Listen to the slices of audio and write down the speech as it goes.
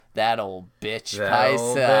That old bitch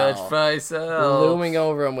Pycelle. Looming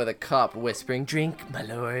over him with a cup, whispering, "Drink, my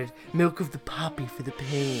lord, milk of the poppy for the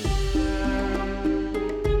pain."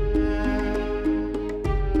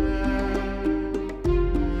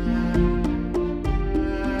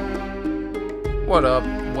 What up?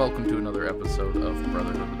 Welcome to another episode of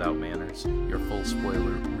Brotherhood Without Manners, your full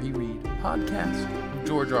spoiler reread podcast of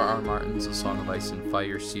George R.R. Martin's A Song of Ice and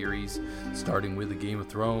Fire series, starting with the Game of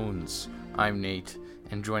Thrones. I'm Nate,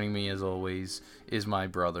 and joining me as always is my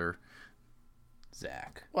brother,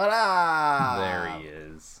 Zach. What up? There he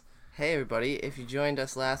is. Hey everybody, if you joined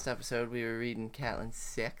us last episode, we were reading Catelyn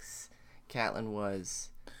 6. Catelyn was...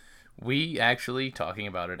 We actually, talking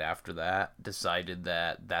about it after that, decided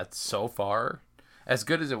that that's so far... as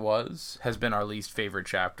good as it was, has been our least favorite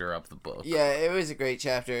chapter of the book. Yeah, it was a great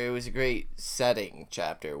chapter. It was a great setting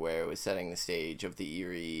chapter where it was setting the stage of the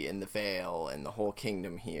Eyrie and the Vale and the whole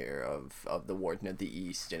kingdom here of the Warden of the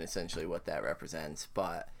East and essentially what that represents.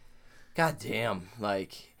 But, goddamn,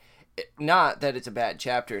 not that it's a bad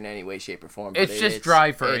chapter in any way, shape, or form. But it's just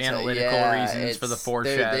dry for analytical reasons for the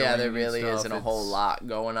foreshadowing. There really isn't a whole lot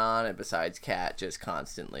going on, and besides Cat just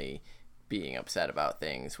constantly being upset about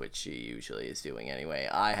things, which she usually is doing anyway.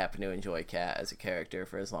 I happen to enjoy Kat as a character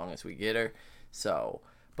for as long as we get her. So,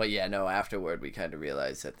 but yeah, no, afterward we kind of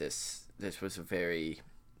realized that this was a very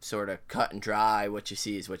sort of cut and dry, what you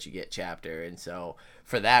see is what you get chapter. And so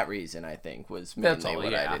for that reason, I think was mainly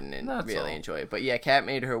what I didn't really enjoy. But yeah, Kat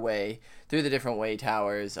made her way through the different way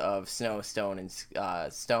towers of snow, snow, and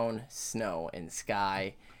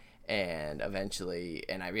sky. And eventually,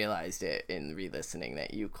 and I realized it in re-listening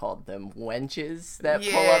that you called them wenches that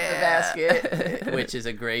pull up the basket, which is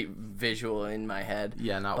a great visual in my head.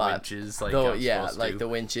 Yeah, not winches like the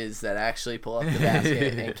winches that actually pull up the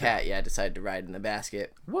basket. And Kat, decided to ride in the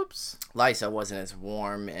basket. Whoops. Lysa wasn't as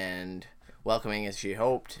warm and welcoming as she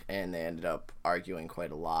hoped, and they ended up arguing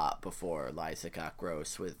quite a lot before Lysa got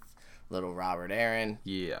gross with little Robert Arryn.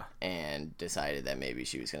 Yeah. And decided that maybe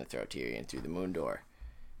she was going to throw Tyrion through the moon door.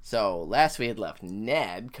 So, last we had left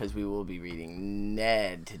Ned, because we will be reading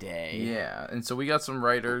Ned today. Yeah, and so we got some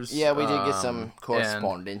writers. Yeah, we did get some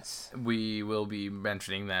correspondence. We will be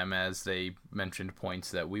mentioning them as they mentioned points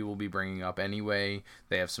that we will be bringing up anyway.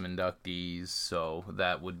 They have some inductees, so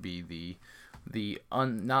that would be the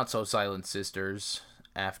not-so-silent sisters,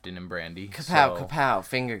 Afton and Brandy. Kapow,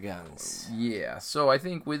 finger guns. Yeah, so I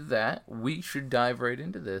think with that, we should dive right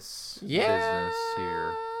into this business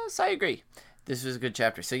here. Yes, I agree. This was a good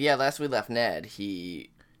chapter. So yeah, last we left Ned,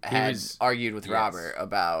 he was argued with Robert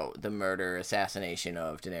about the assassination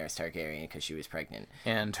of Daenerys Targaryen because she was pregnant.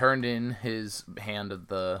 And turned in his hand of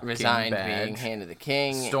the Resigned king badge, being hand of the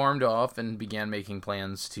king. Stormed off and began making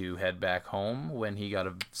plans to head back home when he got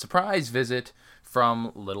a surprise visit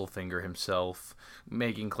from Littlefinger himself,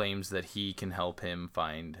 making claims that he can help him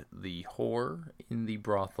find the whore in the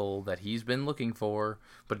brothel that he's been looking for,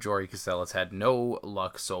 but Jory Castells had no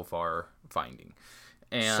luck so far finding.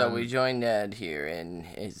 And so we join Ned here in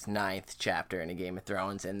his 9th chapter in A Game of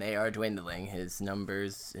Thrones, and they are dwindling. His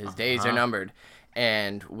days are numbered.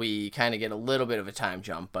 And we kind of get a little bit of a time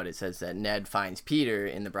jump, but it says that Ned finds Peter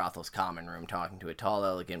in the brothel's common room talking to a tall,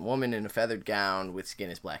 elegant woman in a feathered gown with skin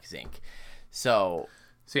as black as ink. So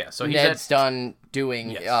Ned's done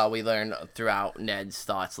doing, we learn throughout Ned's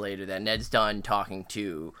thoughts later that Ned's done talking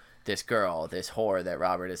to this girl, this whore that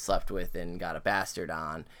Robert has slept with and got a bastard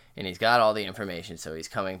on, and he's got all the information, so he's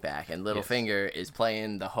coming back, and Littlefinger is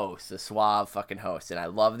playing the host, the suave fucking host, and I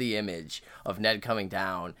love the image of Ned coming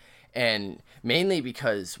down, and mainly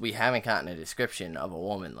because we haven't gotten a description of a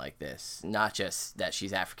woman like this, not just that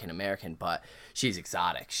she's African-American, but she's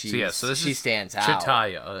exotic. She stands out.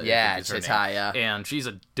 Chitaya. Chitaya. And she's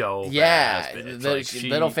a dope ass bitch.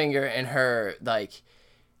 Littlefinger and her,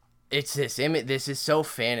 it's this image. This is so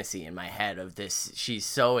fantasy in my head of this. She's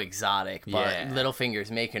so exotic, but Littlefinger's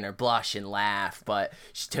making her blush and laugh. But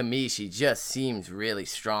to me, she just seems really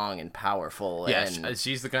strong and powerful. Yeah,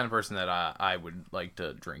 she's the kind of person that I would like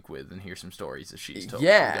to drink with and hear some stories that she's told.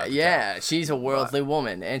 Yeah, she's a worldly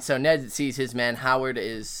woman. And so Ned sees his man Howard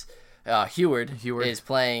is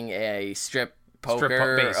playing a strip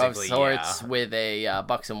poker of sorts with a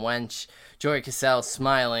buxom wench. Jory Castells,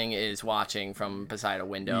 smiling, is watching from beside a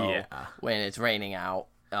window when it's raining out,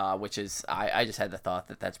 which is, I just had the thought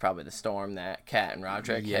that that's probably the storm that Kat and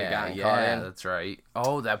Roderick had gotten caught in. Yeah, that's right.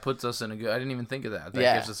 Oh, that puts us in a good, I didn't even think of that.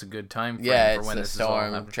 That gives us a good time frame for when this is all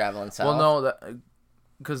happening. Traveling south. Well, no,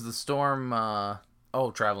 because the storm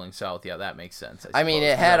traveling south. Yeah, that makes sense. I mean,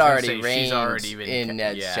 it had already rained in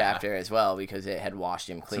Ned's chapter as well because it had washed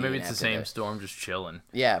him clean. So maybe it's the same storm, just chilling.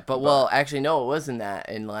 Yeah, but well, actually, no, it wasn't that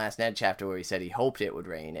in the last Ned chapter where he said he hoped it would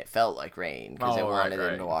rain. It felt like rain because it wanted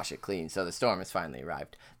him to wash it clean. So the storm has finally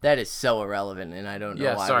arrived. That is so irrelevant, and I don't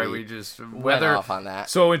know why we just went off on that.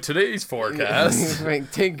 So in today's forecast,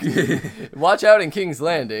 watch out in King's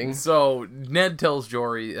Landing. So Ned tells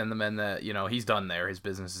Jory and the men that he's done there. His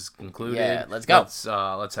business is concluded. Yeah, let's go.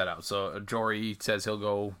 Let's head out. So Jory says he'll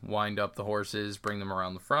go wind up the horses, bring them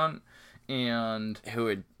around the front, and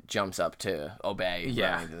Who jumps up to obey,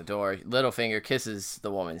 running to the door. Littlefinger kisses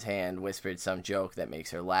the woman's hand, whispered some joke that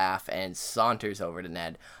makes her laugh, and saunters over to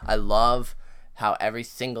Ned. I love how every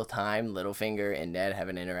single time Littlefinger and Ned have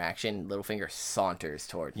an interaction, Littlefinger saunters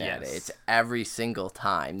toward Ned. Yes. It's every single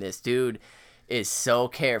time. This dude is so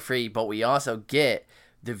carefree, but we also get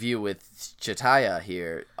the view with Chitaya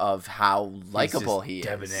here of how likable he is.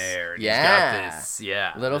 Debonair. Yeah. He's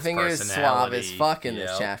got this, Littlefinger is suave as fuck in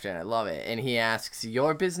this chapter, and I love it. And he asks,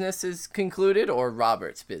 your business is concluded or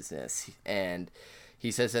Robert's business? And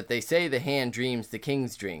he says that they say the hand dreams the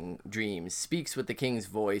king's dreams, speaks with the king's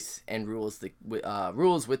voice, and rules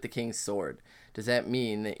with the king's sword. Does that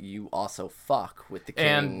mean that you also fuck with the king's...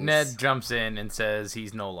 And Ned jumps in and says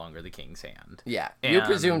he's no longer the king's hand. Yeah, you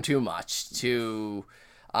presume too much to...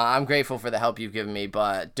 I'm grateful for the help you've given me,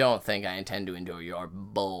 but don't think I intend to endure your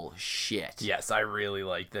bullshit. Yes, I really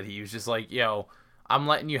like that he was just like, yo, I'm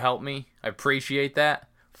letting you help me. I appreciate that.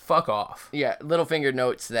 Fuck off. Yeah, Littlefinger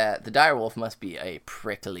notes that the direwolf must be a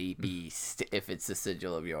prickly beast if it's the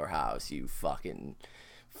sigil of your house, you fucking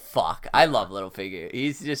fuck. I love Littlefinger.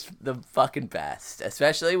 He's just the fucking best,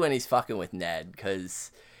 especially when he's fucking with Ned,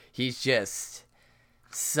 because he's just...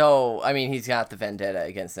 So, I mean, he's got the vendetta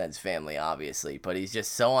against Ned's family, obviously, but he's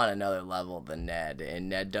just so on another level than Ned, and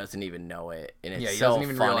Ned doesn't even know it, and it's so funny. Yeah, he doesn't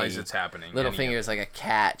even realize it's happening. Littlefinger's like a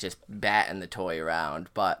cat just batting the toy around,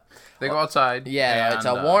 but... They go outside. Yeah, it's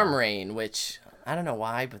a warm rain, which... I don't know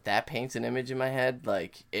why, but that paints an image in my head.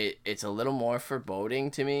 Like it's a little more foreboding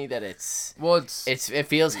to me that it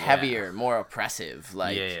feels heavier, more oppressive.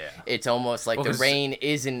 Like it's almost like the rain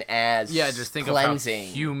isn't as just think cleansing. Of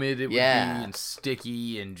how humid it would be and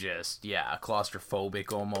sticky and just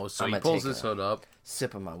claustrophobic almost. So he pulls his hood up.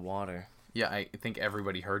 Sip of my water. Yeah, I think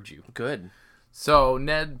everybody heard you. Good. So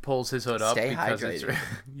Ned pulls his hood up because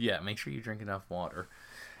hydrated. Make sure you drink enough water.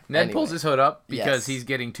 Ned pulls his hood up because he's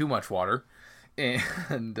getting too much water.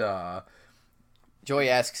 And Jory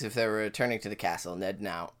asks if they're returning to the castle. Ned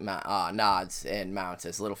now nods and mounts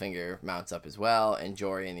as Littlefinger mounts up as well, and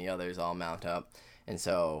Jory and the others all mount up. And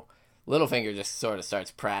so Littlefinger just sort of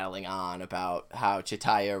starts prattling on about how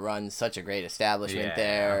Chitaya runs such a great establishment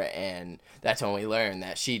there, and that's when we learn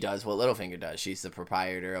that she does what Littlefinger does. She's the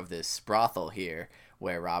proprietor of this brothel here,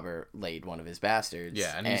 where Robert laid one of his bastards.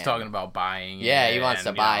 Yeah, and he's talking about buying it. Yeah, he wants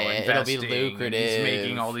to buy it. It'll be lucrative. He's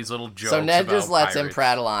making all these little jokes. So Ned just lets him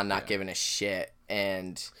prattle on, not giving a shit,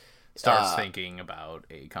 and starts thinking about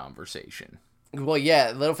a conversation. Well,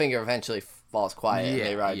 yeah, Littlefinger eventually falls quiet, and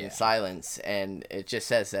they ride in silence, and it just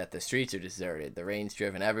says that the streets are deserted. The rain's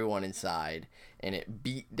driven everyone inside, and it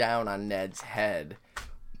beat down on Ned's head,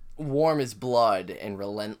 warm as blood and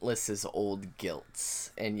relentless as old guilt.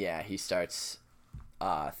 And he starts...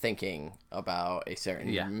 thinking about a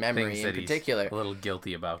certain memory in particular. He's a little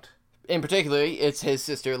guilty about. In particular, it's his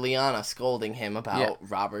sister Lyanna scolding him about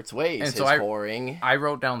Robert's ways, and whoring. I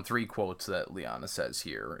wrote down 3 quotes that Lyanna says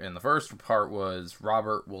here. And the first part was,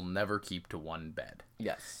 Robert will never keep to one bed.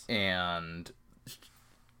 Yes. And,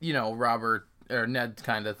 Robert, or Ned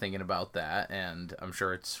kind of thinking about that, and I'm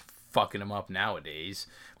sure it's fucking him up nowadays.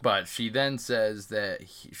 But she then says that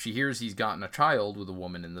she hears he's gotten a child with a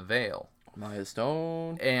woman in the Vale. Maya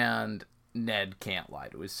Stone. And Ned can't lie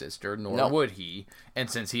to his sister, nor would he. And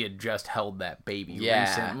since he had just held that baby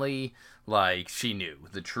recently, she knew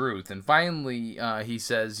the truth. And finally, he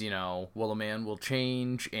says, well, a man will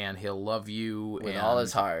change, and he'll love you. With all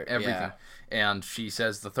his heart. Everything. Yeah. And she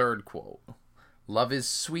says the third quote, love is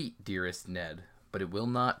sweet, dearest Ned, but it will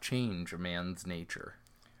not change a man's nature.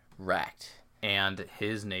 Right. And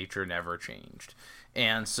his nature never changed.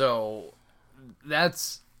 And so,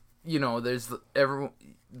 that's... there's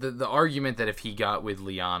the argument that if he got with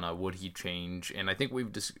Lyanna, would he change? And I think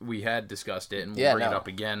we had discussed it, and we'll bring it up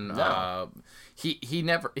again. No. He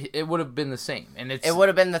never. It would have been the same, and it would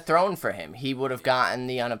have been the throne for him. He would have gotten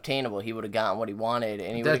the unobtainable. He would have gotten what he wanted,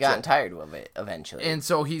 and he would have gotten tired of it eventually. And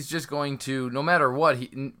so he's just going to, no matter what,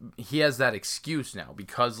 he has that excuse now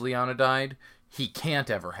because Lyanna died. He can't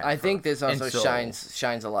ever have. I think this also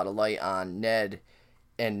shines a lot of light on Ned,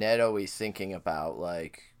 and Ned always thinking about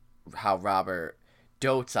how Robert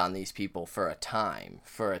dotes on these people for a time.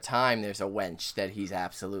 For a time, there's a wench that he's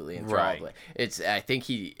absolutely enthralled with. I think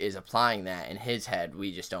he is applying that in his head.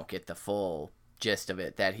 We just don't get the full gist of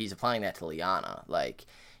it, that he's applying that to Lyanna. Like,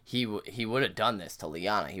 he would have done this to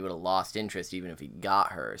Lyanna. He would have lost interest even if he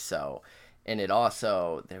got her. So, and it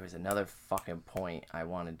also, there was another fucking point I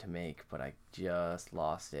wanted to make, but I just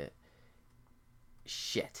lost it.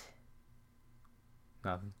 Shit.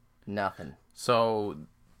 Nothing. So,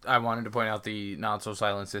 I wanted to point out the Not So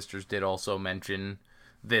Silent Sisters did also mention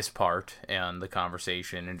this part and the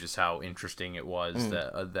conversation and just how interesting it was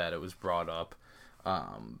that it was brought up.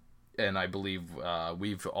 And I believe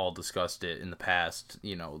we've all discussed it in the past,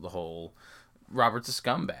 the whole Robert's a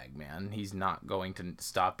scumbag, man. He's not going to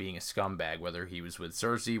stop being a scumbag, whether he was with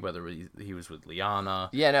Cersei, whether he was with Lyanna.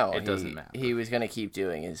 Yeah, no, it doesn't matter. He was going to keep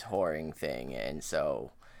doing his whoring thing, and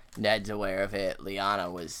so Ned's aware of it.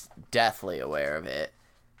 Lyanna was deathly aware of it,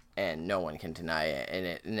 and no one can deny it.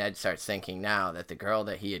 And Ned starts thinking now that the girl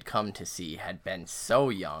that he had come to see had been so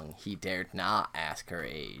young, he dared not ask her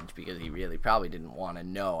age, because he really probably didn't want to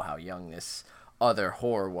know how young this other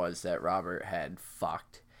whore was that Robert had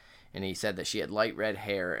fucked. And he said that she had light red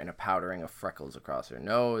hair and a powdering of freckles across her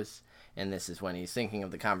nose. And this is when he's thinking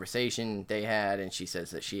of the conversation they had, and she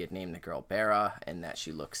says that she had named the girl Bara, and that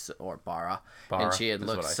she looks, or Bara, and she had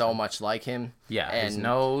looked so much like him. Yeah, and his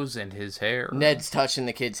nose and his hair. Ned's touching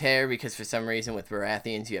the kid's hair, because for some reason with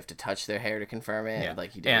Baratheons, you have to touch their hair to confirm it,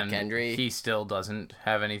 like you did with Gendry. He still doesn't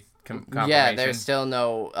have any confirmation. Yeah, there's still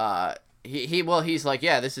no, he's like,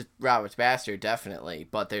 yeah, this is Robert's bastard, definitely,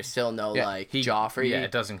 but there's still no, Joffrey. Yeah,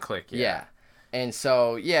 it doesn't click. Yeah. And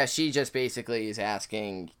so, yeah, she just basically is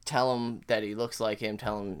asking, tell him that he looks like him,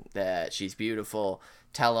 tell him that she's beautiful,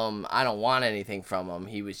 tell him I don't want anything from him,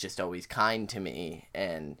 he was just always kind to me.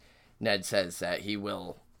 And Ned says that he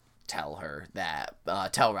will tell her that,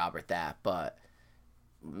 tell Robert that, but,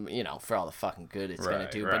 for all the fucking good it's going to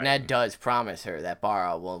do. Right. But Ned does promise her that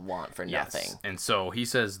Bara will want for nothing. Yes. And so he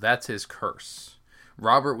says that's his curse.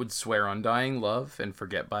 Robert would swear undying love and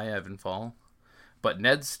forget by Evenfall. But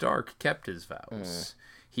Ned Stark kept his vows.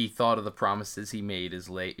 He thought of the promises he made he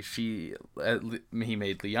made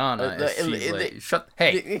Lyanna as she lay.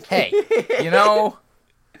 Hey,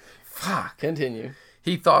 fuck. Continue.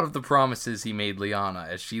 He thought of the promises he made Lyanna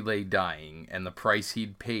as she lay dying, and the price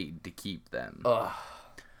he'd paid to keep them. Ugh.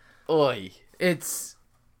 Oy. It's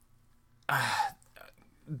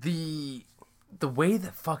the way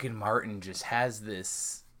that fucking Martin just has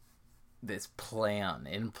this plan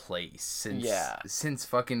in place since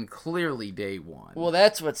fucking clearly day one. Well,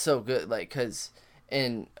 that's what's so good,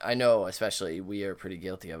 and I know especially we are pretty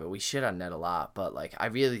guilty of it. We shit on Ned a lot, but I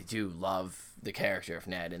really do love the character of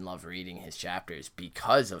Ned and love reading his chapters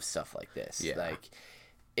because of stuff like this. Yeah.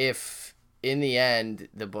 If in the end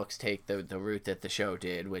the books take the route that the show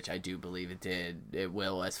did, which I do believe it did, it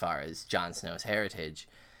will as far as Jon Snow's heritage,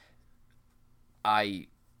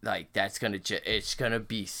 it's gonna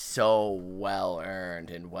be so well earned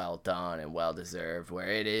and well done and well deserved. Where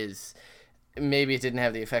it is, maybe it didn't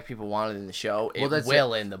have the effect people wanted in the show. It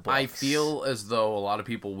will in the books. I feel as though a lot of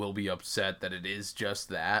people will be upset that it is just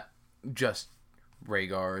Rhaegar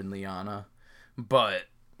and Lyanna. But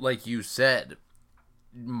like you said,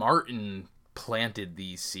 Martin planted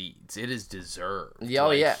these seeds. It is deserved.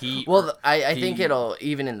 Oh, yeah. I think it'll,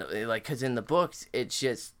 even in the, because in the books, it's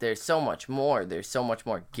just, there's so much more. There's so much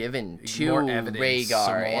more given to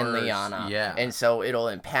Rhaegar and Lyanna. Yeah. And so it'll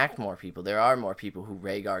impact more people. There are more people who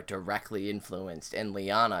Rhaegar directly influenced and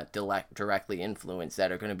Lyanna directly influenced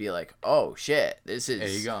that are going to be like, oh, shit, this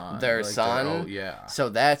is Aegon, their son. Oh, yeah. So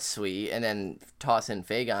that's sweet. And then toss in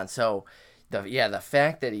Phaegon. So, the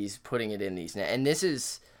fact that he's putting it in these, and this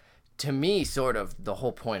is, to me, sort of the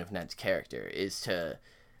whole point of Ned's character is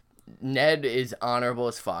Ned is honorable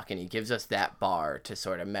as fuck, and he gives us that bar to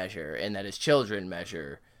sort of measure, and that his children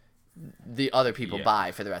measure the other people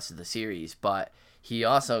by for the rest of the series. But he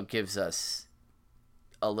also gives us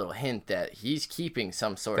a little hint that he's keeping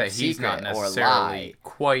some sort of secret or lie,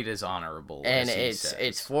 quite as honorable. And as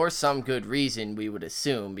it's for some good reason, we would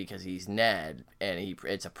assume, because he's Ned, and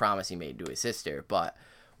it's a promise he made to his sister. But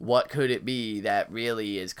what could it be that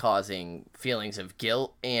really is causing feelings of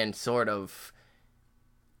guilt and sort of,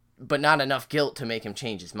 but not enough guilt to make him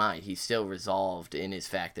change his mind? He's still resolved in his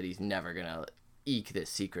fact that he's never gonna eke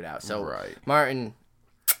this secret out. So right. Martin,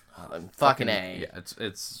 fucking A. Yeah,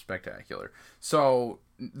 it's spectacular. So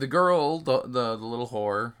the girl, the little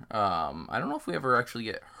whore, I don't know if we ever actually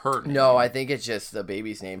get her name. No, I think it's just the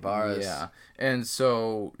baby's name, Baras. Yeah. And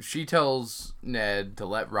so she tells Ned to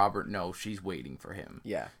let Robert know she's waiting for him.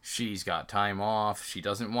 Yeah. She's got time off. She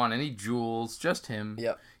doesn't want any jewels, just him.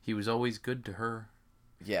 Yep. He was always good to her.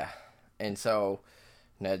 Yeah. And so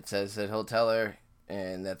Ned says that he'll tell her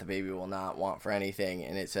and that the baby will not want for anything.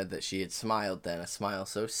 And it said that she had smiled then, a smile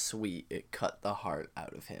so sweet it cut the heart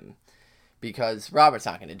out of him. Because Robert's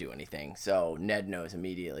not going to do anything. So Ned knows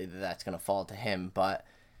immediately that that's going to fall to him. But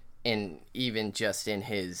even just in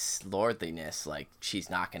his lordliness, like, she's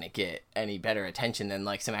not going to get any better attention than,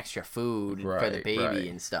 like, some extra food for the baby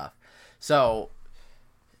and stuff. So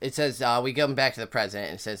it says, we come back to the present,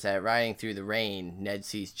 and it says that riding through the rain, Ned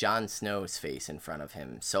sees Jon Snow's face in front of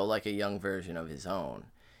him, so like a young version of his own.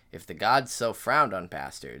 If the gods so frowned on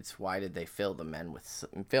bastards, why did they fill men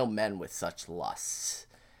with such lusts?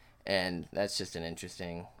 And that's just an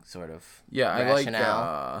interesting sort of rationale.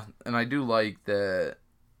 I like, and I do like that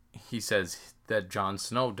he says that Jon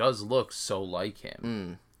Snow does look so like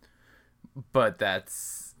him. But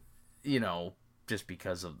that's, just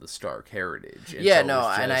because of the Stark heritage. And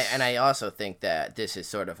I also think that this is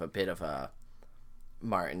sort of a bit of a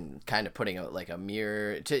Martin kind of putting a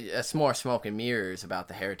mirror to more smoke and mirrors about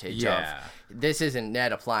the heritage of this. Isn't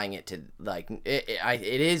Ned applying it to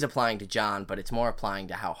it is applying to Jon, but it's more applying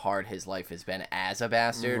to how hard his life has been as a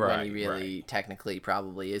bastard when he really technically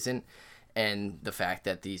probably isn't, and the fact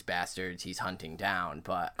that these bastards he's hunting down.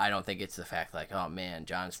 But I don't think it's the fact oh man,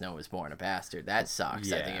 Jon Snow was born a bastard, that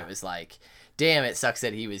sucks. I think it was damn, it sucks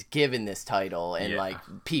that he was given this title and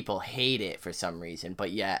people hate it for some reason,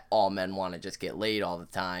 but yet all men want to just get laid all the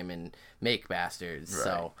time and make bastards.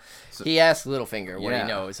 So he asks Littlefinger what he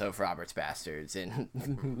knows of Robert's bastards, and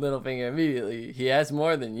Littlefinger immediately, he has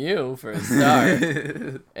more than you for a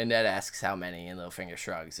start. And Ned asks how many, and Littlefinger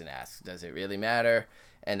shrugs and asks, does it really matter?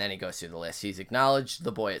 And then he goes through the list. He's acknowledged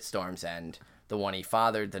the boy at Storm's End, the one he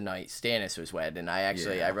fathered the night Stannis was wed. And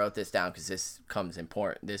I wrote this down because this becomes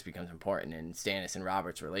important in Stannis and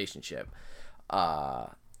Robert's relationship.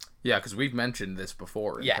 Because we've mentioned this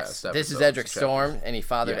before in past episodes. This is Edric Storm, and he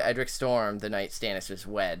fathered Edric Storm the night Stannis was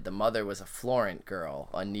wed. The mother was a Florent girl,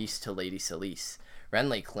 a niece to Lady Selyse.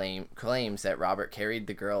 Renly claims that Robert carried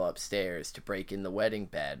the girl upstairs to break in the wedding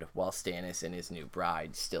bed while Stannis and his new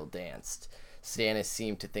bride still danced. Stannis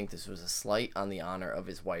seemed to think this was a slight on the honor of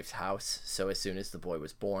his wife's house, so as soon as the boy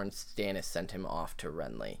was born, Stannis sent him off to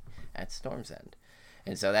Renly at Storm's End.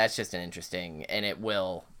 And so that's just an interesting, and it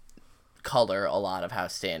will color a lot of how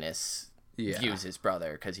Stannis views his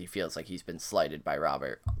brother, because he feels like he's been slighted by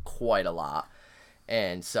Robert quite a lot.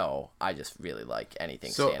 And so I just really like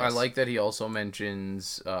anything Stannis. I like that he also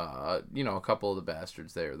mentions, a couple of the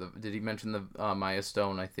bastards there. Did he mention the Maya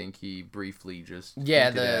Stone? I think he briefly just... Yeah,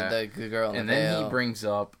 the girl in the veil. And then he brings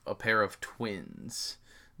up a pair of twins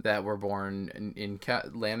that were born in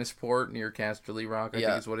Lannisport near Casterly Rock, I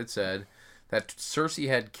think is what it said, that Cersei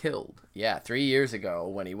had killed. Yeah, 3 years ago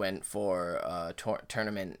when he went for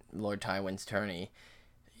tournament, Lord Tywin's tourney,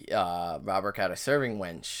 Robert got a serving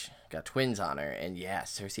wench, got twins on her, and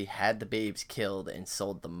Cersei had the babes killed and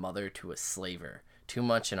sold the mother to a slaver. Too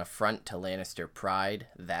much an affront to Lannister pride,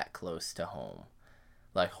 that close to home.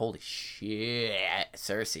 Holy shit,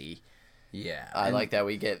 Cersei. Yeah. I like that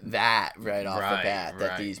we get that right off the bat,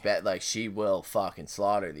 that these she will fucking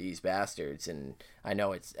slaughter these bastards, and I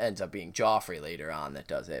know it ends up being Joffrey later on that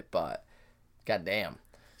does it, but goddamn.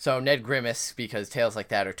 So Ned grimaced because tales like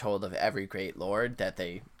that are told of every great lord, that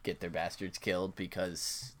they get their bastards killed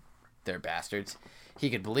because they're bastards. He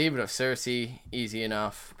could believe it of Cersei easy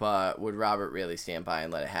enough, but would Robert really stand by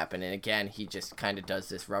and let it happen? And again, he just kind of does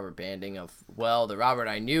this rubber banding of, well, the Robert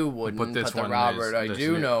I knew wouldn't, but the Robert I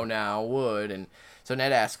do know now would. And so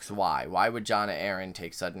Ned asks why. Why would Jon Arryn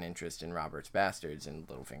take sudden interest in Robert's bastards? And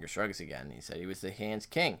Littlefinger shrugs again. He said he was the Hand's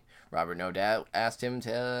king. Robert no doubt asked him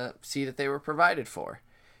to see that they were provided for.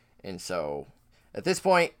 And so at this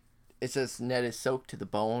point, it says Ned is soaked to the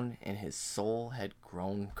bone and his soul had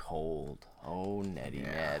grown cold. Oh, Ned.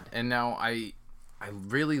 And now I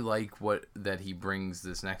really like that he brings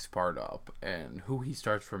this next part up and who he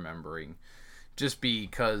starts remembering, just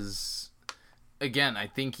because, again, I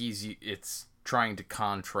think it's trying to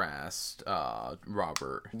contrast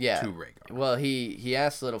Robert to Rhaegar. Well, he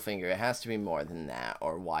asks Littlefinger, it has to be more than that,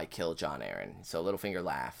 or why kill Jon Arryn? So Littlefinger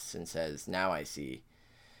laughs and says, now I see.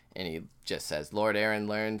 And he just says, Lord Arryn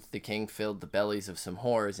learned the king filled the bellies of some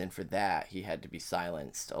whores, and for that he had to be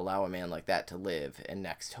silenced. Allow a man like that to live, and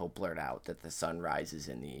next he'll blurt out that the sun rises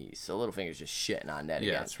in the east. So Littlefinger's just shitting on Ned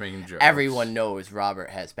again. It's making jokes. Everyone knows Robert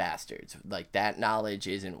has bastards. That knowledge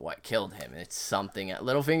isn't what killed him. It's something.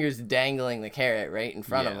 Littlefinger's dangling the carrot right in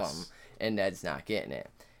front of him, and Ned's not getting it.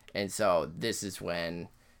 And so this is when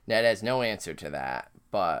Ned has no answer to that,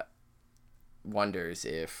 but wonders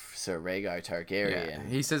if Sir Rhaegar Targaryen... Yeah.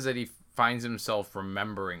 He says that finds himself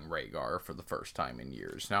remembering Rhaegar for the first time in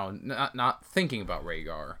years. Now, not thinking about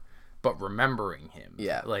Rhaegar, but remembering him.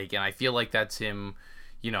 Yeah. Like, and I feel like that's him,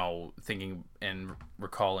 thinking and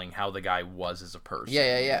recalling how the guy was as a person.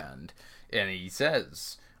 Yeah. And he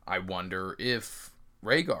says, I wonder if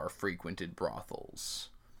Rhaegar frequented brothels.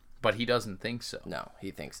 But he doesn't think so. No,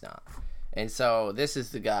 he thinks not. And so this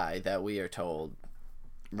is the guy that we are told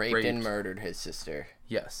raped and murdered his sister.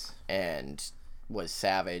 Yes. And was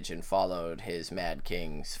savage and followed his Mad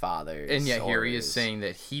King's father's And yet here orders, he is saying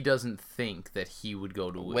that he doesn't think that he would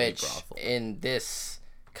go to a brothel. In this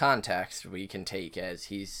context, we can take as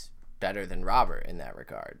he's better than Robert in that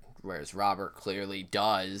regard. Whereas Robert clearly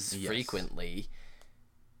does frequently.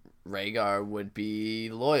 Rhaegar would be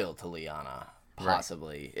loyal to Lyanna,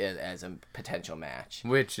 possibly, as a potential match.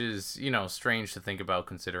 Which is, strange to think about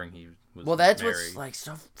considering he was that's married. what's like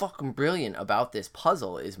so fucking brilliant about this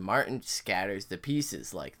puzzle is Martin scatters the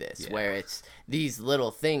pieces like this, where it's these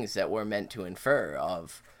little things that we're meant to infer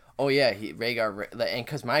of, Rhaegar, and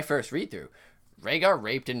because my first read through, Rhaegar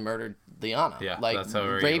raped and murdered Lyanna. Yeah, like that's how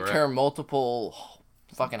raped her multiple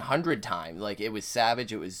fucking 100 times. Like, it was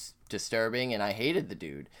savage, it was disturbing, and I hated the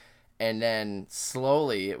dude. And then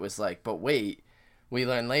slowly it was like, but wait. We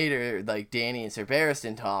learn later, like, Dany and Sir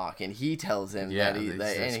Barristan talk, and he tells him that he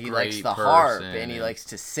likes the harp, and he likes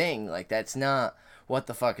to sing. Like, that's not what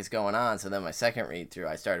the fuck is going on. So then my second read-through,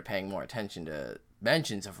 I started paying more attention to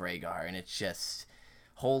mentions of Rhaegar, and it's just,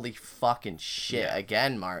 holy fucking shit. Yeah.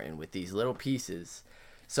 Again, Martin, with these little pieces.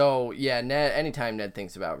 So, yeah, anytime Ned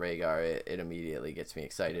thinks about Rhaegar, it immediately gets me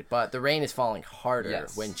excited. But the rain is falling harder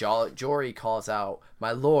when Jory calls out,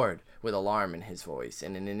 "My lord," with alarm in his voice,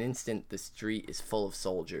 and in an instant the street is full of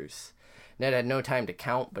soldiers. Ned had no time to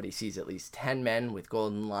count, but he sees at least 10 men with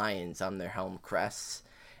golden lions on their helm crests,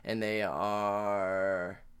 and they're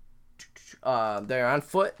on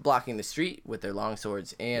foot, blocking the street with their long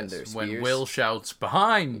swords and their spears. When Will shouts,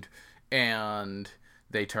 "Behind!" and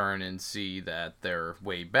they turn and see that their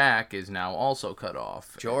way back is now also cut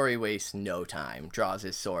off. Jory wastes no time, draws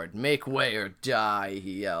his sword. "Make way or die,"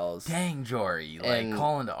 he yells. Dang, Jory,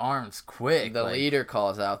 call into arms quick. The leader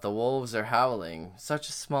calls out, "The wolves are howling." Such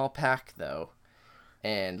a small pack, though.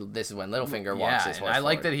 And this is when Littlefinger walks his horse I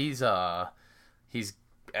like forward. that he's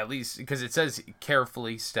at least, because it says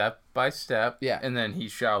carefully, step by step. Yeah. And then he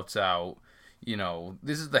shouts out,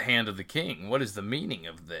 "This is the hand of the king. What is the meaning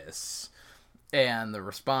of this?" And the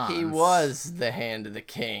response... He was the hand of the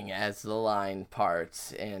king as the line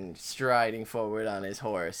parts, and striding forward on his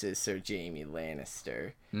horse is Sir Jaime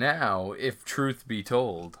Lannister. Now, if truth be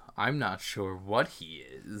told, I'm not sure what he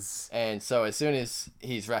is. And so as soon as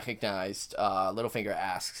he's recognized, Littlefinger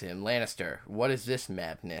asks him, "Lannister, what is this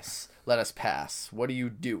madness? Let us pass. What are you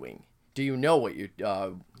doing? Do you know what you're...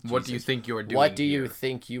 What do you think you are doing What do here? you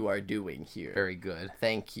think you are doing here?" Very good.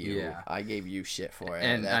 Thank you. Yeah. I gave you shit for it.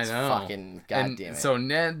 And that's I know. fucking goddamn it. So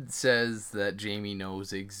Ned says that Jaime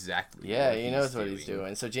knows exactly what he knows what he's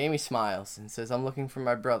doing. So Jaime smiles and says, "I'm looking for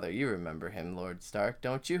my brother. You remember him, Lord Stark,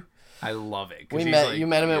 don't you?" I love it. You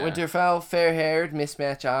met him at Winterfell, fair-haired,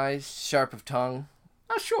 mismatched eyes, sharp of tongue.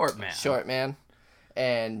 A short man. Short man.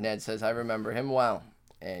 And Ned says, "I remember him well."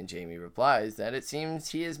 And Jaime replies that it seems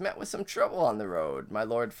he has met with some trouble on the road. "My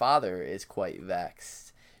lord father is quite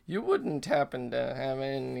vexed. You wouldn't happen to have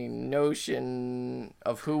any notion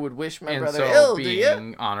of who would wish my brother ill, do you?"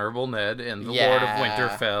 Being Honorable Ned and the Lord of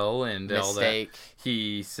Winterfell and all that,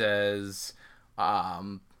 he says,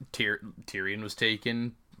 Tyrion was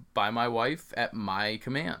taken by my wife at my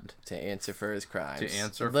command. To answer for his crimes.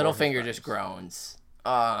 Littlefinger just groans.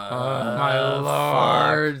 My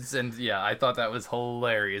lords. And yeah, I thought that was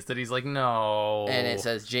hilarious that he's like, "No." And it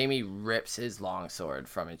says, Jaime rips his longsword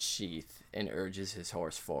from its sheath and urges his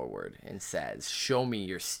horse forward and says, "Show me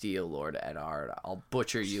your steel, Lord Eddard. I'll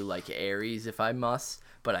butcher you like Ares if I must,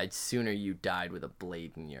 but I'd sooner you died with a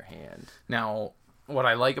blade in your hand." Now, what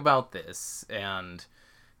I like about this, and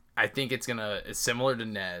I think it's similar to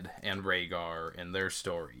Ned and Rhaegar and their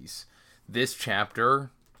stories, this chapter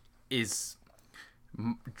is...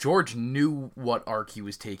 George knew what arc he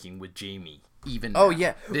was taking with Jaime, even now.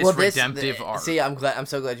 This redemptive arc. See, I'm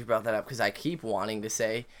so glad you brought that up, because I keep wanting to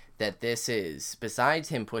say that this is, besides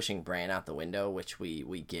him pushing Bran out the window, which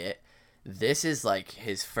we get, this is like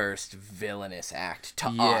his first villainous act to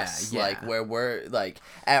us. Yeah. Like, where we're like,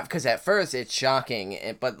 because at first it's shocking,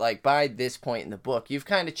 but like by this point in the book, you've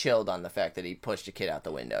kind of chilled on the fact that he pushed a kid out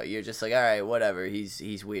the window. You're just like, all right, whatever,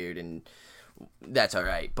 he's weird and that's all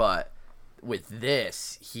right. But with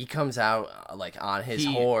this, he comes out like on his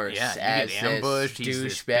horse as this ambushed.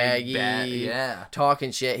 douchebaggy,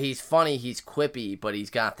 talking shit. He's funny, he's quippy, but he's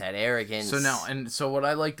got that arrogance. So what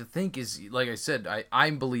I like to think is, like I said, I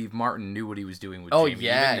believe Martin knew what he was doing with Jamie.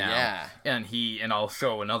 And I'll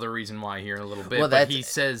show another reason why here in a little bit. But he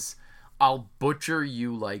says, "I'll butcher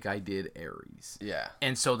you like I did Ares." Yeah,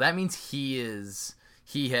 and so that means he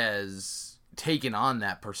has taken on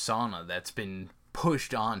that persona that's been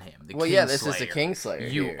pushed on him. This is the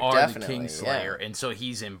Kingslayer. You are the Kingslayer, and so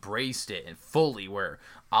he's embraced it and fully. Where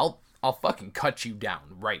I'll fucking cut you down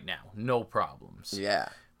right now, no problems. Yeah,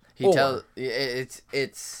 tells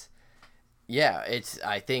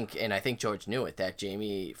I think George knew it, that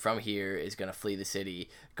Jamie from here is gonna flee the city,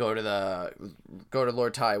 go to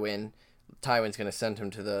Lord Tywin. Tywin's gonna send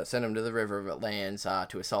him to the Riverlands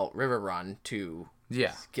to assault Riverrun to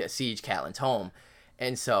siege Catelyn's home.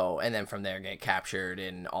 And then from there get captured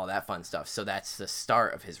and all that fun stuff. So that's the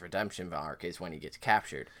start of his redemption arc, is when he gets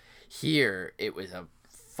captured. Here, it was a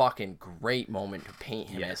fucking great moment to paint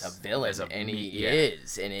him as a villain, and he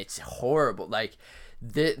is, and it's horrible. Like,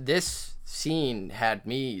 this scene had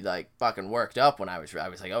me like fucking worked up when I was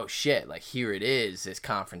like, oh shit, like here it is, this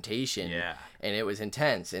confrontation, and it was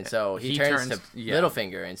intense. And so he turns to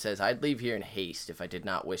Littlefinger and says, "I'd leave here in haste if I did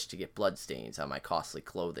not wish to get bloodstains on my costly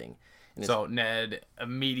clothing." And so Ned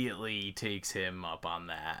immediately takes him up on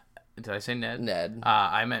that. Did I say Ned? Ned.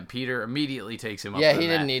 I meant Peter immediately takes him up on that. Yeah, he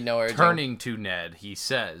didn't need no urging. Turning to Ned, he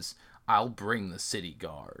says, "I'll bring the city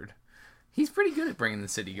guard." He's pretty good at bringing the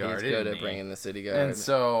city guard, bringing the city guard. And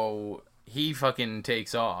so he fucking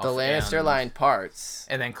takes off. The Lannister line parts.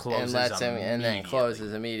 And then closes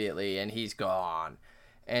immediately, and he's gone.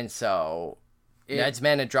 And so Ned's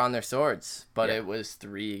men had drawn their swords, but it was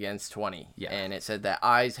 3 against 20. Yeah. And it said that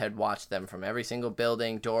eyes had watched them from every single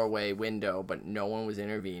building, doorway, window, but no one was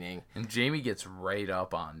intervening. And Jaime gets right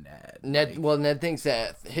up on Ned. Ned thinks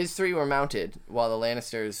that his 3 were mounted while the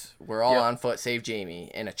Lannisters were all on foot, save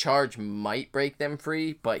Jaime, and a charge might break them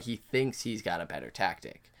free, but he thinks he's got a better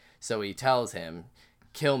tactic. So he tells him,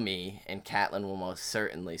 "Kill me, and Catelyn will most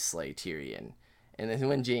certainly slay Tyrion." And then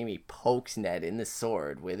when Jaime pokes Ned in the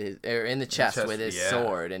chest with his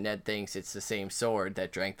sword, and Ned thinks it's the same sword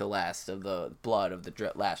that drank the last of the blood of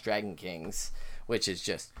the last Dragon Kings, which is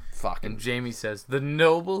just fucking. And Jaime says, "The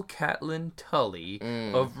noble Catelyn Tully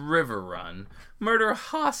of Riverrun murder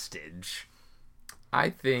hostage?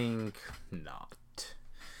 I think not."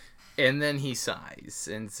 And then he sighs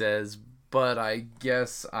and says, "But I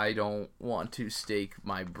guess I don't want to stake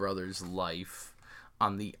my brother's life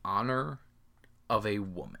on the honor of a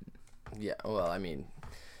woman." Yeah, well, I mean,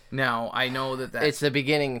 now I know that's it's the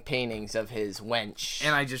beginning paintings of his wench,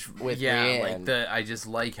 and I just I just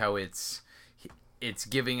like how it's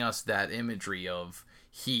giving us that imagery of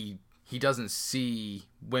he doesn't see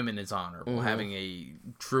women as honorable, having a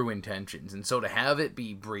true intentions, and so to have it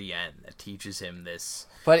be Brienne that teaches him this,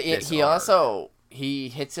 but he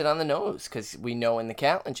hits it on the nose, because we know in the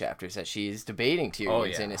Catelyn chapters that she is debating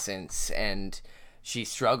Tyrion's innocence, and she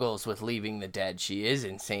struggles with leaving the dead. She is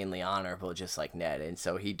insanely honorable, just like Ned, and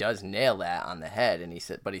so he does nail that on the head. And he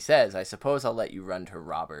says, "I suppose I'll let you run to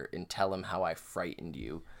Robert and tell him how I frightened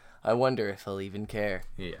you. I wonder if he'll even care."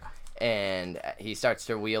 Yeah. And he starts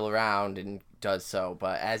to wheel around and does so,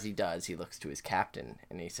 but as he does, he looks to his captain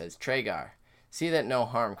and he says, "Traegar, see that no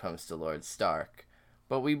harm comes to Lord Stark.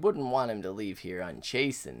 But we wouldn't want him to leave here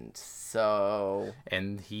unchastened, so..."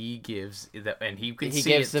 And he gives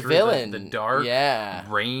the villain the dark,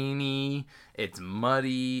 rainy, it's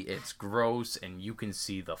muddy, it's gross, and you can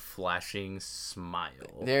see the flashing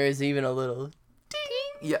smile. There is even a little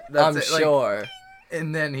ding. Yeah, that's sure.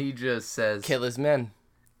 And then he just says, "Kill his men."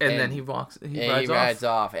 And then he rides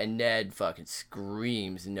off, and Ned fucking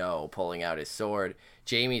screams no, pulling out his sword.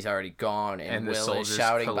 Jaime's already gone, and Will is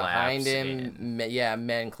shouting behind him.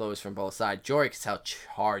 Men close from both sides. Jory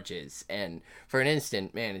charges, and for an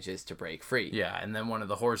instant manages to break free. Yeah, and then one of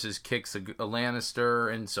the horses kicks a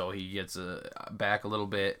Lannister, and so he gets back a little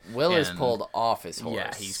bit. Will is pulled off his horse.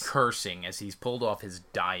 Yeah, he's cursing as he's pulled off his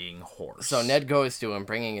dying horse. So Ned goes to him,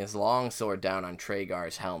 bringing his long sword down on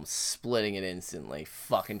Traegar's helm, splitting it instantly.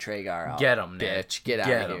 Fucking Traegar out. Get him, Ned. Bitch. Get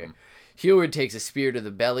out of here. Heward takes a spear to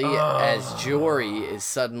the belly as Jory is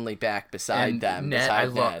suddenly back beside them.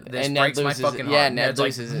 Ned loses my fucking heart. Ned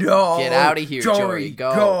loses like, "No, get out of here, Jory.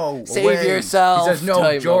 Go. Save away." yourself. He says,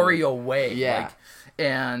 "No, Jory, away." Yeah.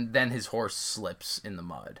 And then his horse slips in the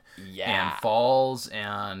mud. Yeah. And falls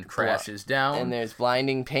and crashes down. And there's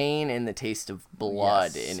blinding pain and the taste of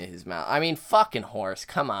blood in his mouth. I mean, fucking horse,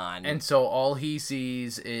 come on. And so all he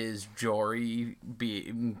sees is Jory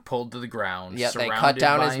being pulled to the ground. Yeah, they cut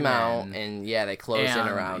down his mount, and they close in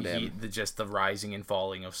around him. Just the rising and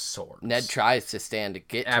falling of swords. Ned tries to stand to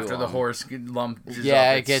get to him. After the horse lunges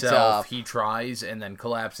up it gets itself, up. He tries and then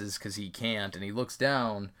collapses because he can't, and he looks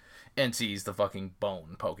down and sees the fucking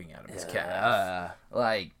bone poking out of his calf.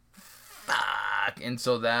 Like, fuck. And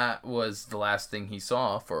so that was the last thing he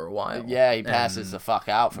saw for a while. Yeah, he passes the fuck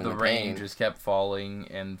out from the pain. The rain just kept falling,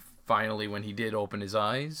 and finally when he did open his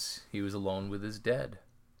eyes, he was alone with his dead.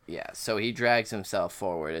 Yeah, so he drags himself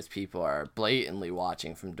forward as people are blatantly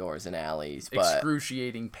watching from doors and alleys. But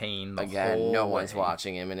excruciating pain the again, whole no one's way.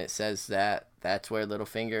 watching him, and it says that's where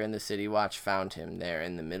Littlefinger and the City Watch found him, there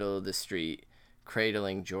in the middle of the street,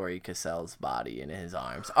 cradling Jory Cassell's body in his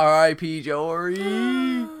arms. R.I.P.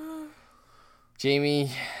 Jory!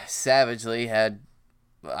 Jaime savagely had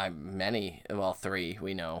three,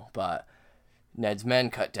 we know, but Ned's men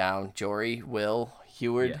cut down Jory, Will,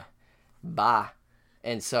 Heward, Bah.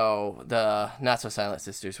 And so the Not-So-Silent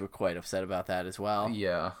Sisters were quite upset about that as well.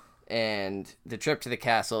 Yeah. And the trip to the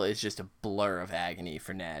castle is just a blur of agony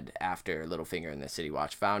for Ned after Littlefinger and the City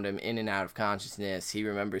Watch found him in and out of consciousness. He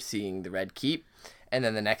remembers seeing the Red Keep, and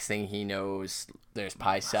then the next thing he knows, there's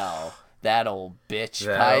Pycelle. That old bitch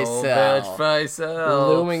Pycelle.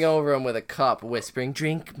 Looming over him with a cup, whispering,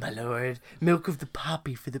 "Drink, my lord, milk of the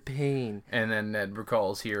poppy for the pain." And then Ned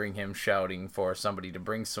recalls hearing him shouting for somebody to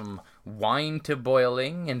bring some wine to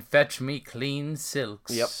boiling and fetch me clean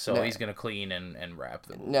silks. Yep. So he's going to clean and wrap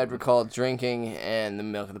them. Ned recalled drinking, and the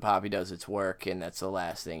milk of the poppy does its work, and that's the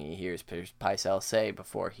last thing he hears Pycelle say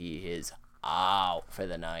before he is out for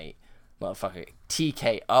the night. Motherfucker,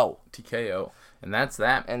 TKO. TKO. And that's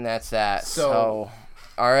that. So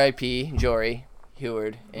R.I.P. Jory,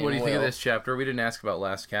 Heward, and what do you think of Will. this chapter? We didn't ask about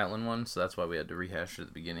last Catelyn one, so that's why we had to rehash it at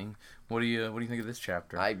the beginning. What do you think of this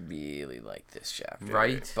chapter? I really like this chapter.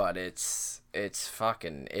 Right? But it's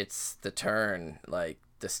the turn, like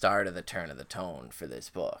the start of the turn of the tone for this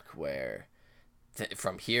book, where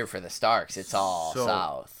from here for the Starks, it's all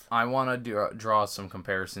south. I want to draw some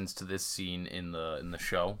comparisons to this scene in the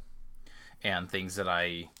show, and things that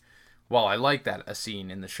Well, I like a scene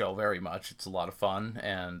in the show very much. It's a lot of fun,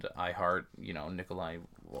 and I heart, Nikolai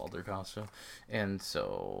Walder-Costa. And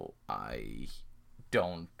so I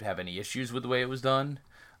don't have any issues with the way it was done.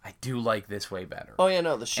 I do like this way better. Oh, yeah,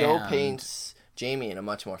 no, the show paints Jaime in a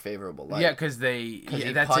much more favorable light. Yeah, because he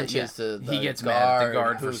punches he gets mad at the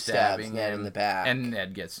guard who for stabbing Ned in the back. And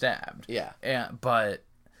Ned gets stabbed. Yeah. But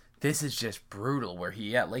this is just brutal where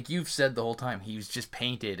like you've said the whole time, he was just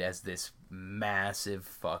painted as this massive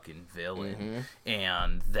fucking villain. Mm-hmm.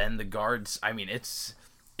 And then the guards, I mean, it's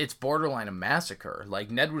borderline a massacre. Like,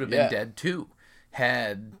 Ned would have been dead too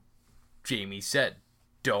had Jaime said,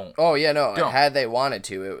 don't. Oh, yeah, no. Don't. Had they wanted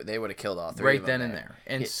to, they would have killed all three right of them then and there.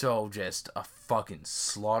 And so just a fucking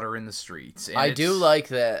slaughter in the streets. And I do like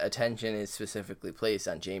that attention is specifically placed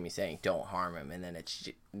on Jaime saying, don't harm him, and then it's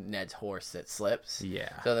Ned's horse that slips.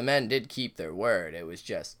 Yeah. So the men did keep their word. It was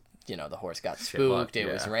just, the horse got spooked. It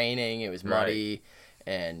was raining. It was muddy.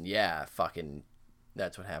 Right. And, fucking,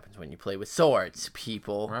 that's what happens when you play with swords,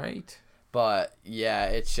 people. Right. But,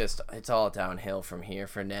 it's all downhill from here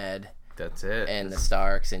for Ned. That's it. And the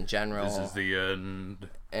Starks in general. This is the end.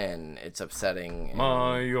 And it's upsetting.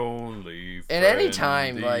 My only friend. And any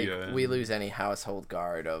time, we lose any household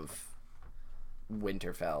guard of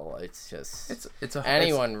Winterfell, it's just...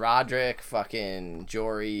 Anyone, Roderick, fucking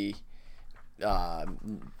Jory,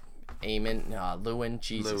 Aemon,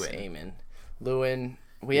 Lewin, Lewin.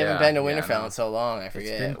 We haven't been to Winterfell in so long, I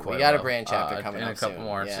forget. We got a brand chapter coming up soon. And a couple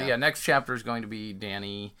more. Yeah. So, next chapter is going to be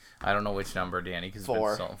Dany. I don't know which number Dany, because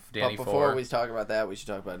 4. Dany but before we talk about that, we should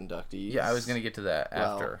talk about inductees. Yeah, I was going to get to that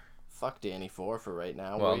after. Fuck Dany 4 for right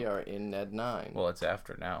now. We are in Ned 9. Well, it's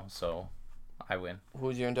after now, so I win.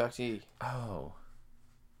 Who's your inductee? Oh.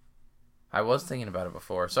 I was thinking about it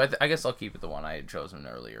before, so I guess I'll keep it the one I had chosen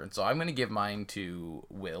earlier. And so I'm going to give mine to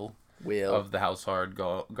Will. Of the Household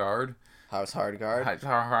Guard. House Hardguard.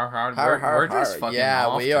 We're just fucking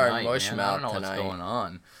off we are tonight, mushmouth I don't know tonight. what's going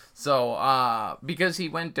on. So, because he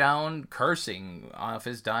went down cursing off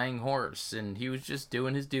his dying horse, and he was just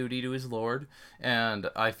doing his duty to his lord, and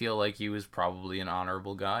I feel like he was probably an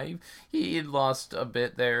honorable guy. He had lost a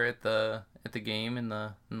bit there at the game in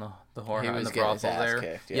the whorehouse, in the brothel there.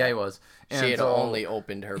 Kicked, yeah, he was. And she had only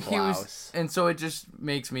opened her blouse. And so it just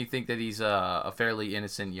makes me think that he's a fairly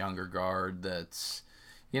innocent younger guard that's,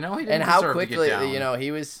 He didn't And how deserve to quickly, get down. he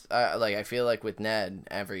was, I feel like with Ned,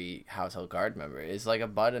 every household guard member is like a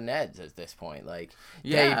bud of Ned's at this point. Like,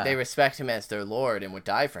 they respect him as their lord and would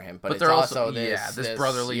die for him, but it's they're also this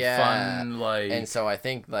brotherly fun, like... And so I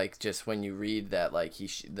think, like, just when you read that, like,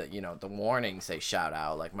 the warnings they shout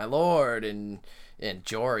out, like, my lord, and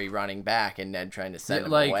Jory running back and Ned trying to send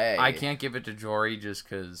him away. I can't give it to Jory just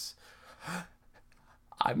because...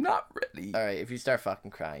 I'm not ready. All right, if you start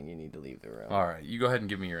fucking crying, you need to leave the room. All right, you go ahead and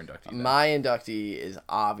give me your inductee. Then. My inductee is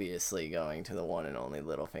obviously going to the one and only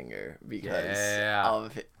Littlefinger because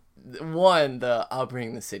of one, I'll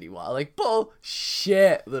bring the city wall. Like,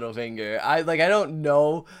 bullshit, Littlefinger. I don't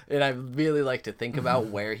know, and I really like to think about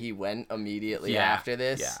where he went immediately after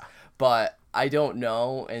this. Yeah. But I don't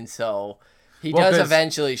know, and so he does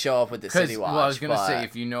eventually show up with the city watch. Well, I was gonna say,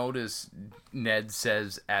 if you notice, Ned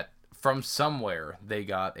says from somewhere they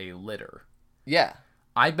got a litter. Yeah.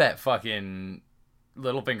 I bet fucking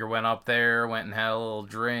Littlefinger went up there, went and had a little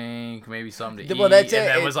drink, maybe something to eat, and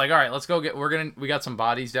then was like, all right, let's go we got some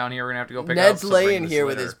bodies down here we're gonna have to go pick up. Ned's laying here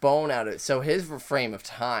with his bone out of it, so his frame of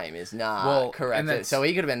time is not correct. So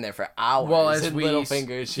he could have been there for hours. Well, as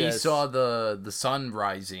he saw the sun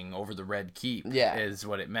rising over the Red Keep, is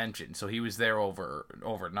what it mentioned. So he was there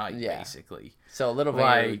overnight, basically. So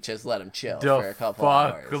Littlefinger just let him chill for a couple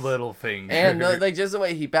hours. Fuck Littlefinger. And just the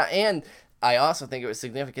way he and I also think it was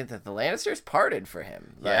significant that the Lannisters parted for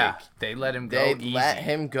him. They let him go. Let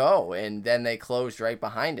him go, and then they closed right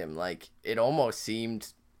behind him. Like, it almost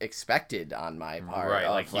seemed expected on my part. Right,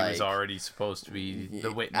 like he was already supposed to be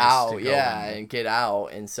the witness out, to go and get out.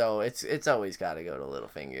 And so it's always got to go to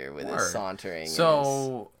Littlefinger with his sauntering.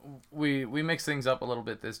 So we mixed things up a little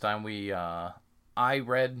bit this time. I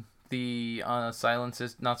read the Not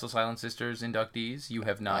So Silent Sisters inductees. You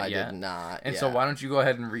have not yet. I did not. And so why don't you go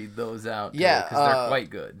ahead and read those out? Yeah, because they're quite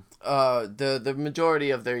good. The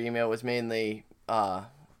majority of their email was mainly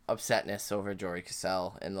upsetness over Jory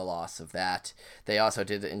Cassell and the loss of that. They also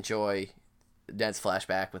did enjoy Ned's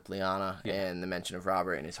flashback with Lyanna and the mention of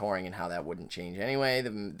Robert and his whoring and how that wouldn't change anyway.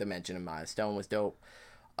 The mention of Maya Stone was dope.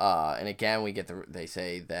 And again, they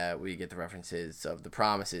say that we get the references of the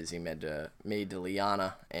promises he made to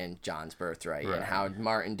Lyanna and Jon's birthright, and how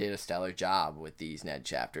Martin did a stellar job with these Ned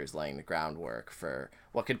chapters, laying the groundwork for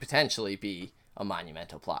what could potentially be a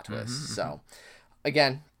monumental plot twist. So,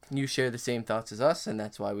 again, you share the same thoughts as us, and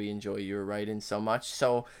that's why we enjoy your writing so much.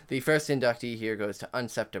 So, the first inductee here goes to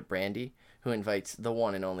Unsepta Brandy, who invites the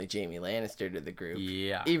one and only Jaime Lannister to the group.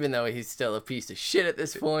 Yeah. Even though he's still a piece of shit at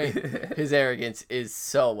this point, his arrogance is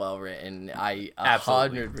so well written. I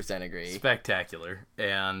 100% agree. Spectacular.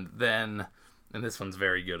 And then, and this one's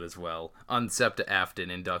very good as well, Unsepta Afton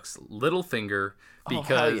inducts Littlefinger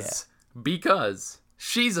because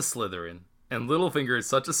she's a Slytherin. And Littlefinger is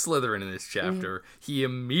such a Slytherin in this chapter, he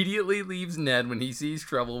immediately leaves Ned when he sees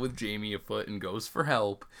trouble with Jaime afoot and goes for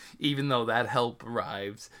help, even though that help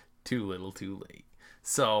arrives too little too late.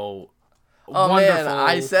 So, wonderful. Man,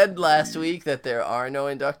 I said last week that there are no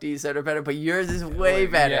inductees that are better, but yours is way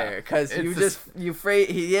better, because she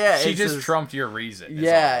just trumped your reason.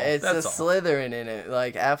 It's a Slytherin in it,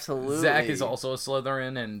 like, absolutely. Zach is also a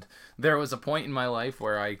Slytherin, and there was a point in my life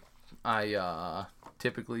where I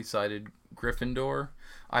typically sided Gryffindor.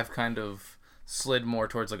 I've kind of slid more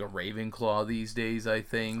towards like a Ravenclaw these days, I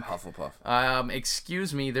think. Hufflepuff.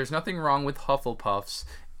 Excuse me, there's nothing wrong with Hufflepuffs,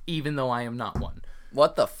 even though I am not one.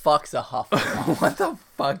 What the fuck's a Hufflepuff? What the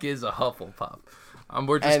fuck is a Hufflepuff?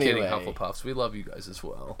 We're just kidding, Hufflepuffs. We love you guys as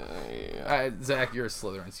well. Zach, you're a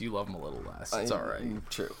Slytherin, so you love them a little less. It's all right.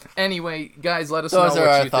 True. Anyway, guys, let us know what you think. Those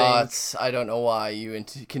are our thoughts. I don't know why you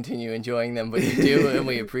continue enjoying them, but you do, and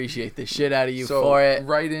we appreciate the shit out of you for it.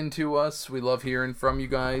 Write into us. We love hearing from you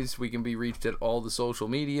guys. We can be reached at all the social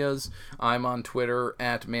medias. I'm on Twitter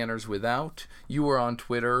at MannersWithout. You are on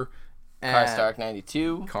Twitter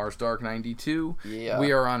Carstark92. Carstark92. Yeah.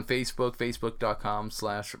 We are on Facebook,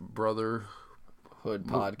 facebook.com/brotherhood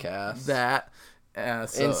podcast.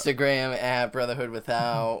 Instagram at Brotherhood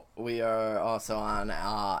Without. We are also on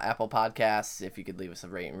Apple Podcasts. If you could leave us a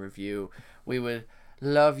rate and review, we would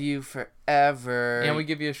love you forever. And we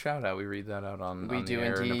give you a shout out. We read that out on the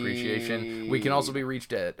air in appreciation. We can also be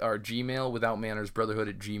reached at our Gmail,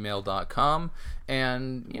 withoutmannersbrotherhood@gmail.com.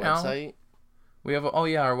 And website. We have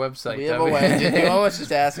our website. We have a website. You almost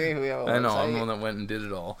just asked me if we have a website. I know, I'm the one that went and did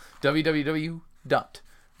it all.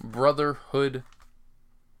 www.brotherhood.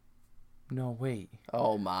 No, wait.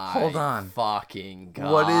 Oh my. Hold on. Fucking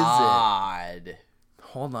God. What is it?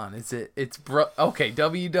 Hold on. It's okay.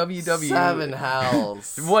 www. Seven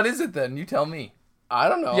hells. What is it then? You tell me. I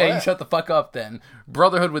don't know. Yeah, you shut the fuck up then.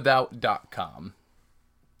 Brotherhoodwithout.com.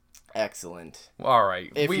 Excellent. All right.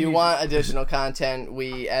 If you want additional content,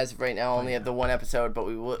 we, as of right now, only have the one episode, but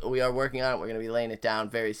we are working on it. We're going to be laying it down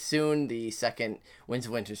very soon, the second Winds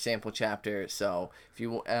of Winter sample chapter. So if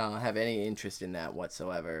you have any interest in that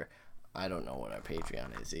whatsoever, I don't know what our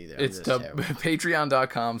Patreon is either. It's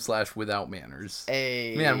patreon.com/withoutmanners.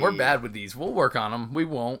 Hey. Man, we're bad with these. We'll work on them. We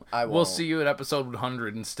won't. I won't. We'll see you at episode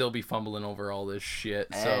 100 and still be fumbling over all this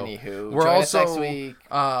shit. So Anywho, we're join also us next week.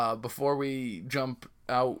 Before we jump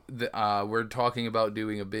out, we're talking about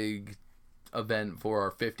doing a big event for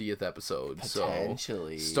our 50th episode.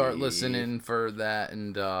 Potentially. So start listening for that,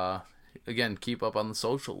 and again, keep up on the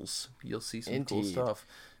socials. You'll see some cool stuff.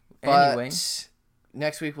 Anyway.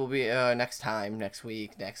 Next week will be next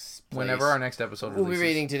week, next place. Whenever our next episode releases. We'll be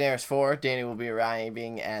reading Daenerys 4. Danny will be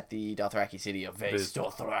arriving at the Dothraki city of Vaes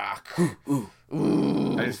Dothrak. Ooh.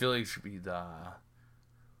 I just feel like it should be the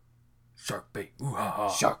shark bait. Ooh, ah, ah.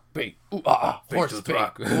 Shark bait. Ooh, ah, ah. Horse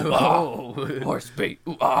bait. Ooh, ah. Horse bait.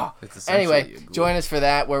 Ooh, ah. Anyway, join us for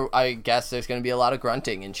that, where I guess there's going to be a lot of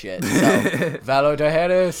grunting and shit. So, Valo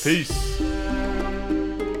Daenerys. Peace.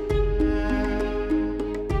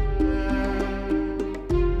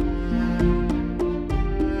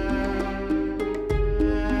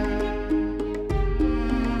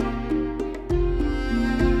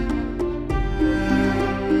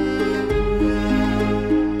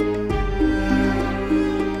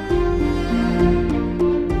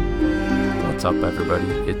 What's up, everybody?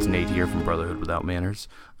 It's Nate here from Brotherhood Without Manners.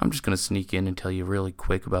 I'm just going to sneak in and tell you really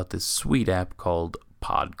quick about this sweet app called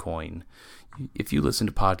Podcoin. If you listen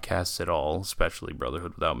to podcasts at all, especially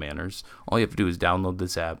Brotherhood Without Manners, all you have to do is download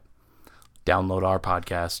this app, download our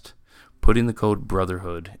podcast, put in the code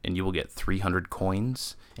Brotherhood, and you will get 300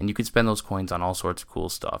 coins. And you can spend those coins on all sorts of cool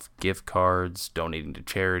stuff. Gift cards, donating to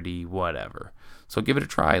charity, whatever. So give it a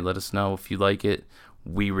try. Let us know if you like it.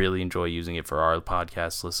 We really enjoy using it for our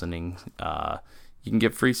podcast listening. You can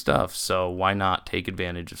get free stuff, so why not take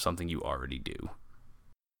advantage of something you already do?